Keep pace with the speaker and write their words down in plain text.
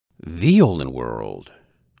The Olden World,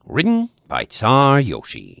 written by Czar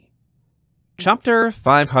Yoshi. Chapter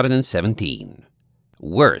 517,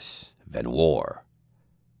 Worse Than War.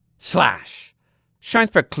 Slash!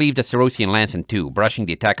 Shinespark cleaved the Cerosian lance in two, brushing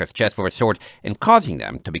the attacker's chest with her sword and causing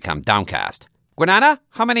them to become downcast. Granada,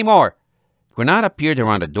 how many more? Granada appeared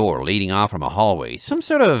around a door leading off from a hallway, some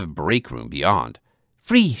sort of break room beyond.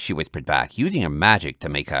 Free, she whispered back, using her magic to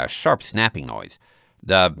make a sharp snapping noise.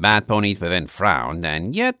 The bat ponies within frowned,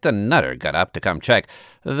 and yet another got up to come check,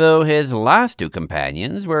 though his last two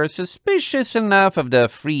companions were suspicious enough of the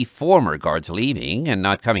three former guards leaving and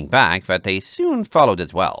not coming back that they soon followed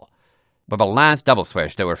as well. With a last double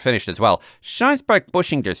swish, they were finished as well, Shinespark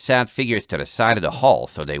pushing their sad figures to the side of the hall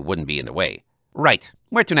so they wouldn't be in the way. Right,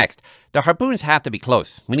 where to next? The harpoons have to be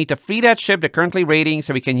close. We need to free that ship they're currently raiding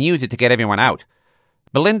so we can use it to get everyone out.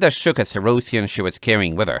 Belinda shook a Cerosian she was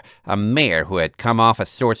carrying with her, a mare who had come off a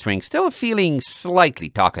sword swing, still feeling slightly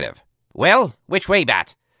talkative. Well, which way,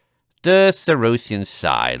 Bat? The Cerosian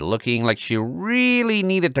sighed, looking like she really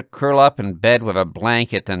needed to curl up in bed with a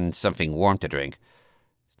blanket and something warm to drink.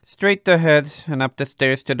 Straight ahead and up the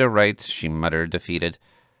stairs to the right, she muttered, defeated.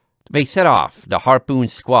 They set off, the harpoon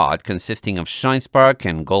squad consisting of Shinespark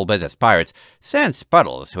and Golbez as pirates, sans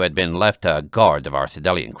Spuddles, who had been left to guard of our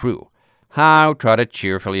Cedelian crew. Howe trotted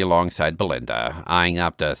cheerfully alongside Belinda, eyeing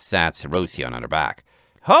up the sad Cerosian on her back.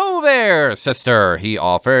 "Ho there, sister," he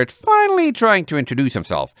offered, finally trying to introduce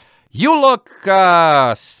himself. "You look,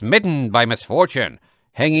 smitten by misfortune.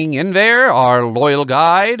 Hanging in there, our loyal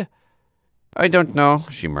guide?" "I don't know,"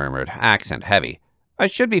 she murmured, accent heavy. "I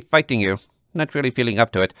should be fighting you. Not really feeling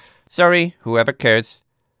up to it. Sorry, whoever cares."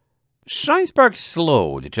 Shinespark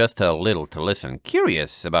slowed just a little to listen,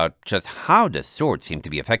 curious about just how the sword seemed to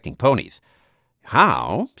be affecting ponies.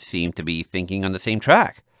 Howe seemed to be thinking on the same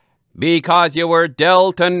track. "Because you were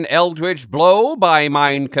dealt an eldritch blow by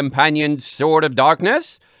mine companion's sword of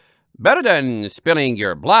darkness? Better than spilling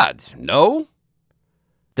your blood, no?"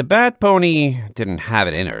 The bad pony didn't have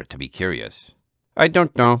it in her to be curious. "I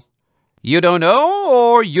don't know." "You don't know,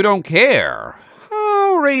 or you don't care?"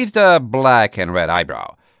 Howe raised a black and red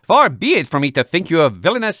eyebrow. "Far be it from me to think you a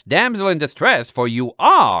villainous damsel in distress, for you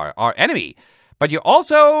are our enemy. But you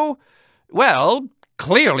also, well,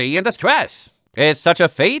 clearly in distress. Is such a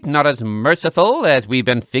fate not as merciful as we've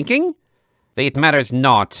been thinking?" "Fate matters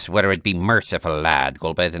not whether it be merciful, lad,"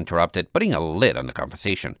 Golbez interrupted, putting a lid on the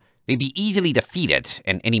conversation. "They'd be easily defeated,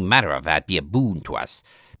 and any matter of that be a boon to us.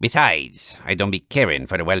 Besides, I don't be caring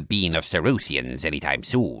for the well-being of Cerosians any time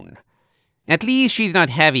soon." "At least she's not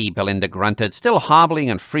heavy," Belinda grunted, still hobbling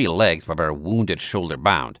on three legs with her wounded shoulder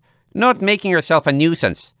bound. "Not making herself a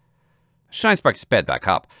nuisance." Shinespark sped back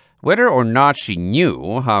up. Whether or not she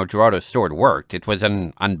knew how Gerardo's sword worked, it was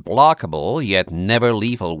an unblockable yet never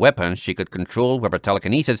lethal weapon she could control with her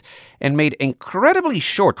telekinesis and made incredibly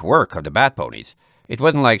short work of the bat ponies. It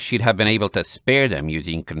wasn't like she'd have been able to spare them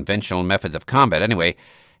using conventional methods of combat anyway,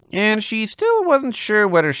 and she still wasn't sure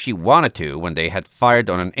whether she wanted to when they had fired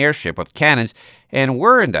on an airship with cannons and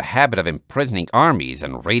were in the habit of imprisoning armies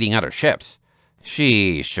and raiding other ships.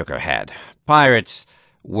 She shook her head. Pirates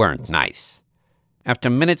weren't nice. After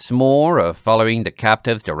minutes more of following the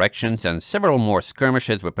captive's directions and several more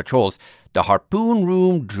skirmishes with patrols, the harpoon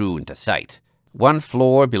room drew into sight. One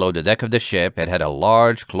floor below the deck of the ship, it had a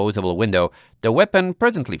large closable window, the weapon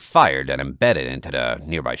presently fired and embedded into the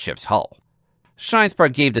nearby ship's hull.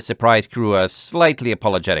 Shinespark gave the surprised crew a slightly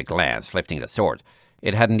apologetic glance, lifting the sword.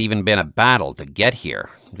 It hadn't even been a battle to get here.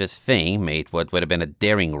 This thing made what would have been a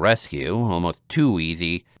daring rescue almost too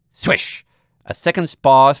easy. Swish! A second's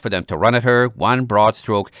pause for them to run at her, one broad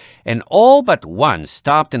stroke, and all but one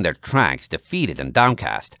stopped in their tracks, defeated and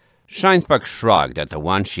downcast. Shinespark shrugged at the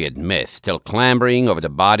one she had missed, still clambering over the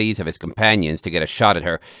bodies of his companions to get a shot at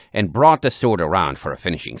her, and brought the sword around for a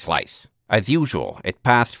finishing slice. As usual, it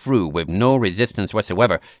passed through with no resistance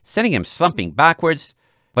whatsoever, sending him slumping backwards,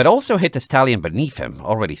 but also hit the stallion beneath him,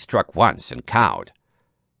 already struck once and cowed.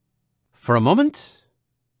 For a moment,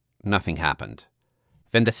 nothing happened.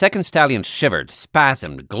 Then the second stallion shivered,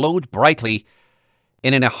 spasmed, glowed brightly,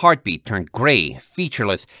 and in a heartbeat turned gray,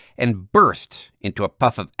 featureless, and burst into a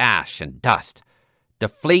puff of ash and dust. The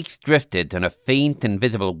flakes drifted on a faint,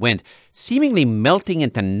 invisible wind, seemingly melting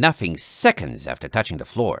into nothing seconds after touching the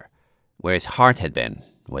floor. Where his heart had been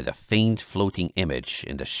was a faint floating image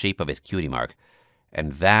in the shape of his cutie mark,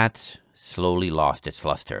 and that slowly lost its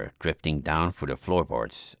luster, drifting down through the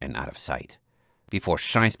floorboards and out of sight. Before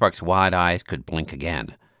Shinespark's wide eyes could blink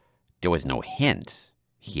again, there was no hint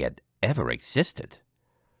he had ever existed.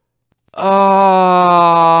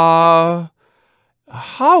 How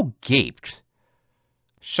gaped?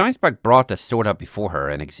 Scheinsberg brought the sword up before her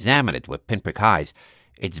and examined it with pinprick eyes,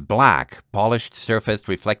 its black, polished surface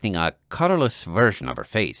reflecting a colorless version of her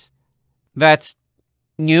face. That's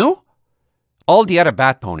new? All the other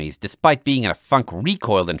bat ponies, despite being in a funk,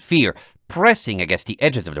 recoiled in fear, pressing against the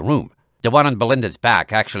edges of the room. The one on Belinda's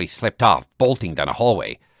back actually slipped off, bolting down a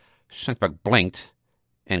hallway. Scheinsberg blinked,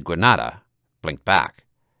 and Granada blinked back.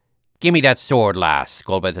 "Give me that sword, lass,"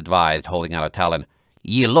 Golbez advised, holding out a talon.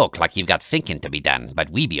 "You look like you've got thinking to be done, but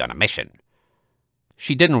we be on a mission."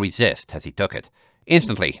 She didn't resist as he took it.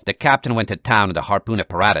 Instantly, the captain went to town on the harpoon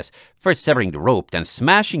apparatus, first severing the rope, then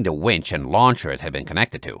smashing the winch and launcher it had been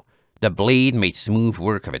connected to. The blade made smooth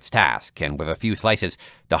work of its task, and with a few slices,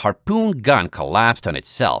 the harpoon gun collapsed on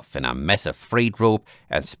itself in a mess of frayed rope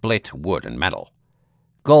and split wood and metal.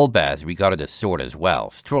 Golbez regarded the sword as well,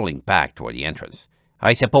 strolling back toward the entrance.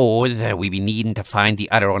 "I suppose we be needing to find the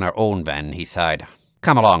other on our own, then," he sighed.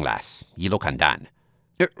 "Come along, lass. You look undone."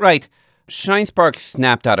 "Right." Scheinsberg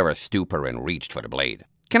snapped out of her stupor and reached for the blade.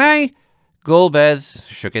 "Can I?" Golbez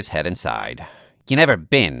shook his head and sighed. "You never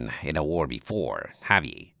been in a war before, have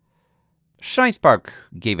ye?" Scheinsberg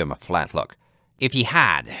gave him a flat look. "If ye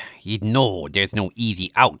had, you'd know there's no easy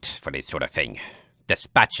out for this sort of thing.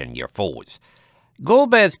 Dispatching your foes."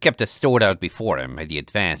 Golbez kept the sword out before him as he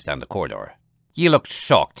advanced down the corridor. "You looked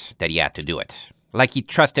shocked that he had to do it. Like he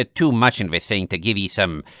trusted too much in this thing to give ye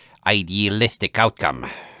some idealistic outcome.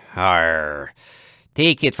 Arr.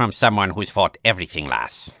 Take it from someone who's fought everything,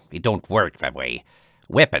 lass. It don't work that way.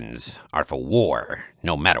 Weapons are for war,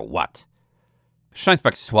 no matter what."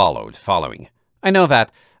 Scheinsberg swallowed, following. "I know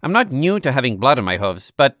that. I'm not new to having blood on my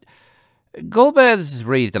hooves, but..." Golbez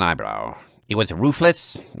raised an eyebrow. "It was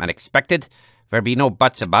ruthless, unexpected. There be no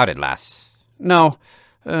buts about it, lass." "No."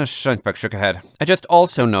 Scheinsberg shook her head. "I just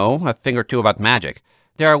also know a thing or two about magic.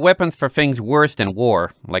 There are weapons for things worse than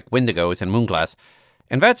war, like wendigos and moonglass.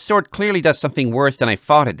 And that sword clearly does something worse than I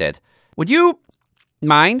thought it did. Would you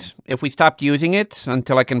mind if we stopped using it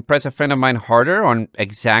until I can press a friend of mine harder on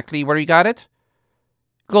exactly where he got it?"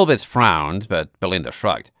 Golbez frowned, but Belinda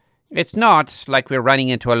shrugged. "It's not like we're running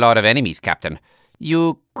into a lot of enemies, Captain.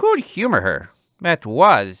 You could humor her. That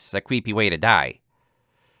was a creepy way to die."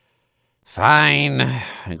 "Fine."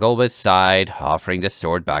 Golbez sighed, offering the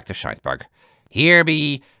sword back to Scheinsberg. "Here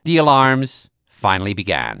be..." The alarms finally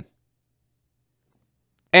began.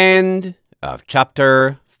 End of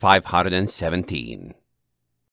chapter 517.